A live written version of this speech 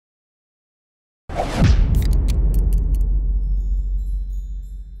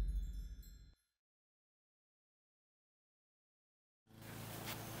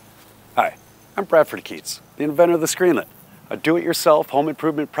I'm Bradford Keats, the inventor of the ScreenLet, a do-it-yourself home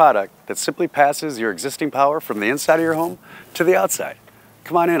improvement product that simply passes your existing power from the inside of your home to the outside.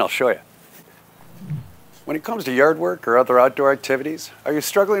 Come on in, I'll show you. When it comes to yard work or other outdoor activities, are you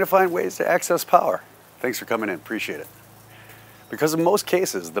struggling to find ways to access power? Thanks for coming in, appreciate it. Because in most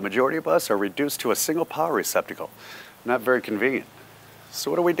cases, the majority of us are reduced to a single power receptacle. Not very convenient.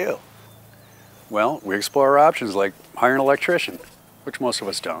 So what do? Well, we explore our options like hire an electrician, which most of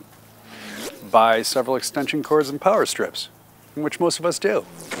us don't. Buy several extension cords and power strips, which most of us do,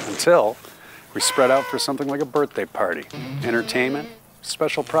 until we spread out for something like a birthday party, entertainment,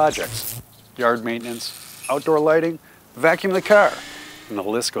 special projects, yard maintenance, outdoor lighting, vacuum the car, and the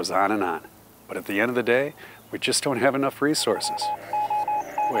list goes on and on. But at the end of the day, we just don't have enough resources.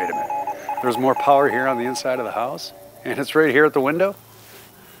 Wait a minute, there's more power here on the inside of the house, and it's right here at the window?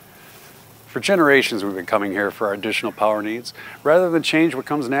 For generations we've been coming here for our additional power needs. Rather than change what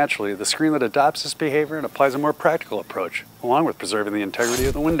comes naturally, the ScreenLet adopts this behavior and applies a more practical approach, along with preserving the integrity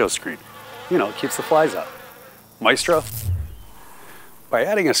of the window screen. You know, it keeps the flies out. Maestro? By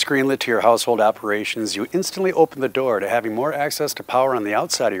adding a ScreenLet to your household operations, you instantly open the door to having more access to power on the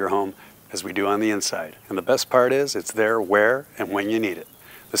outside of your home as we do on the inside. And the best part is, it's there where and when you need it.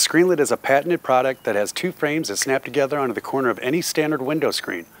 The ScreenLet is a patented product that has two frames that snap together onto the corner of any standard window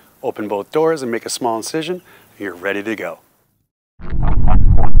screen. Open both doors and make a small incision, and you're ready to go.